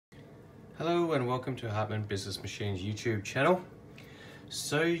Hello and welcome to Hartman Business Machines YouTube channel.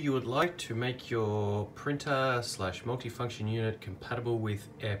 So you would like to make your printer slash multifunction unit compatible with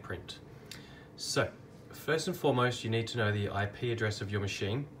AirPrint. So first and foremost, you need to know the IP address of your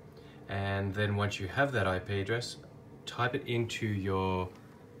machine, and then once you have that IP address, type it into your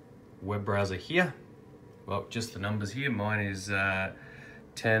web browser here. Well, just the numbers here. Mine is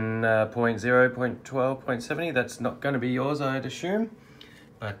 10.0.12.70. That's not going to be yours, I'd assume.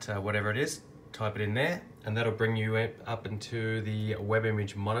 But whatever it is, type it in there, and that'll bring you up into the web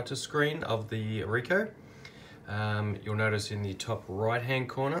image monitor screen of the Ricoh. You'll notice in the top right hand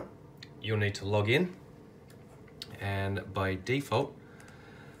corner, you'll need to log in, and by default,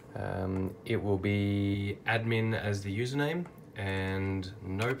 it will be admin as the username and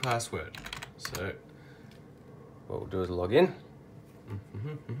no password. So what we'll do is log in.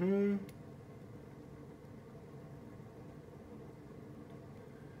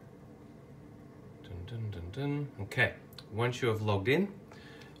 Okay, once you have logged in,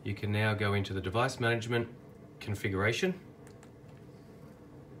 you can now go into the device management configuration.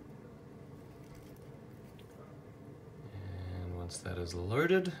 And once that is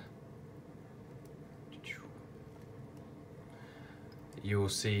loaded, you'll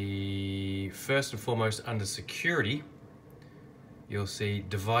see first and foremost under security, you'll see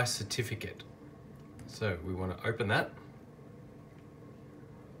device certificate. So we want to open that.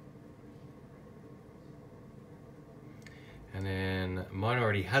 And then mine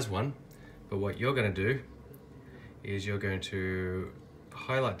already has one, but what you're going to do is you're going to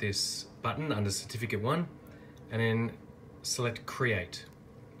highlight this button under certificate 1 and then select create.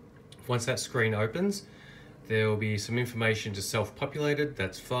 Once that screen opens, there will be some information just self-populated.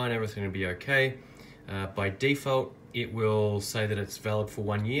 That's fine, everything will be okay. By default, it will say that it's valid for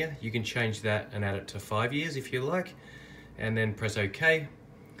 1 year. You can change that and add it to 5 years if you like, and then press OK.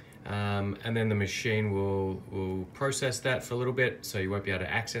 And then the machine will process that for a little bit, so you won't be able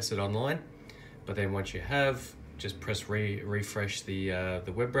to access it online. But then once you have, just press refresh the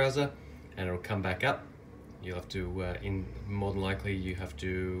web browser, and it'll come back up. You'll have to, more than likely, you have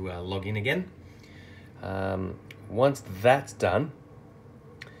to log in again. Once that's done,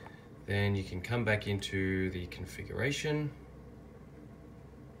 then you can come back into the configuration.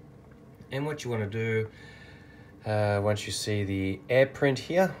 And what you want to do, once you see the AirPrint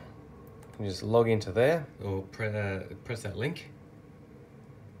here, you just log into there, or press that link,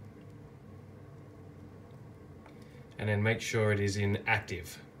 and then make sure it is in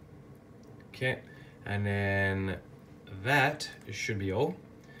active. Okay, and then that should be all.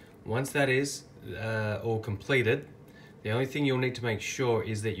 Once that is all completed, the only thing you'll need to make sure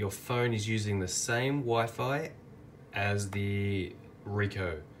is that your phone is using the same Wi-Fi as the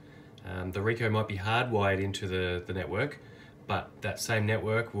Ricoh. The Ricoh might be hardwired into the network, but that same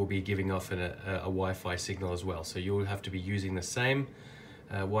network will be giving off a Wi-Fi signal as well. So you'll have to be using the same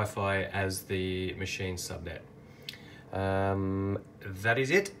Wi-Fi as the machine subnet. That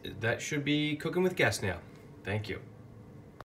is it. That should be cooking with gas now. Thank you.